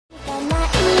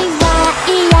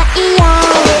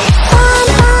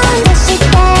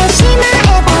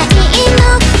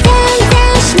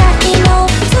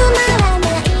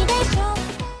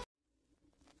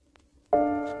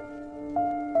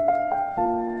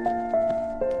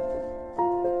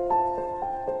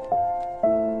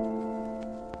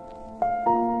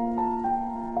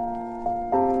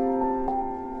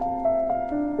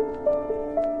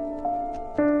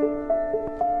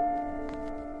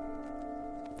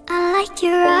liked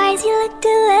your eyes, you looked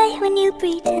away when you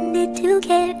pretended to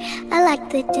care. I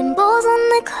liked the dimples on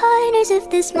the corners of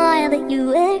the smile that you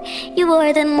wear. You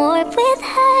wore them more with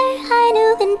her, I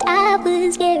knew and I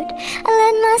was scared. I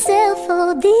let myself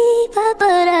fall deeper,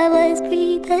 but I was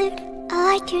prepared.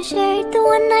 I like your shirt, the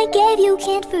one I gave you,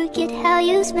 can't forget how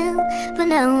you smell. But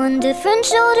now on different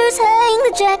shoulders hang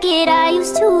the jacket I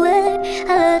used to wear.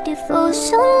 I loved you for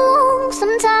so long,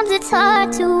 sometimes it's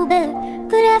hard to bear.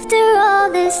 But after all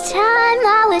this time,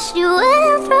 I wish you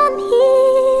were from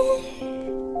here.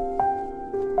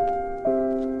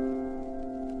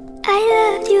 I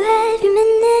loved you every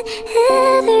minute,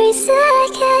 every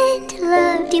second.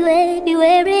 Loved you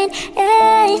everywhere in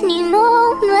any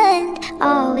moment.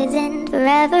 Always and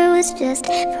forever was just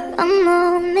for a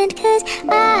moment. 'Cause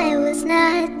I was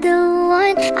not the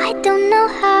one, I don't know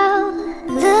how.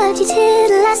 Loved you till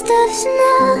the last of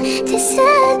snow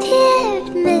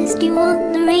disappeared. Missed you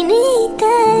on the rainy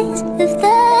days of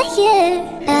the year.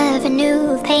 Never knew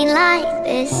of pain like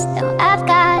this, though I've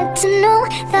got to know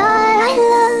that I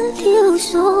loved you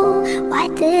so. Why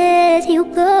did you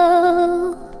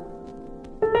go?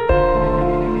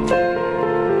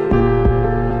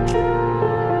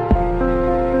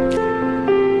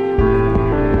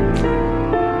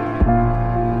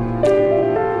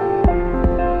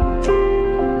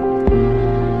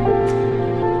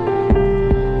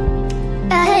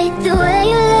 The way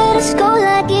you let us go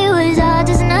like it was all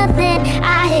just nothing.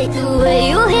 I hate the way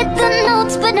you hit the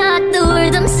notes but not the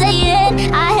words I'm saying.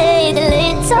 I hate the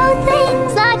little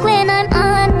things like when I'm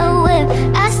unaware.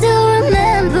 I still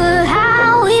remember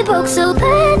how we broke so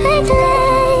perfectly.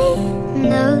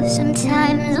 Though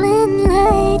sometimes when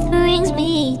life brings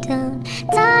me down,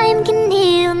 time can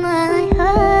heal my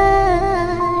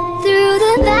heart. Through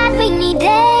the bad rainy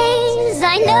days,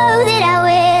 I know that I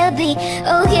will be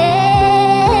okay.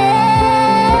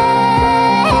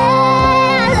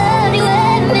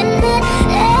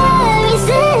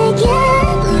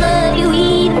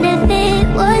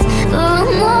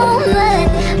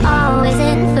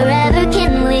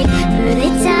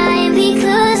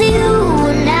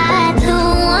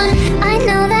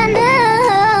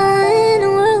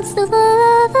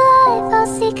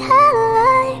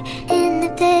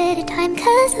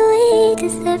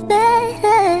 Deserve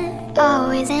better.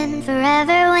 Always and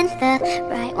forever when the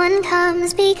right one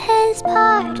comes, because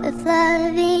part of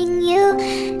loving you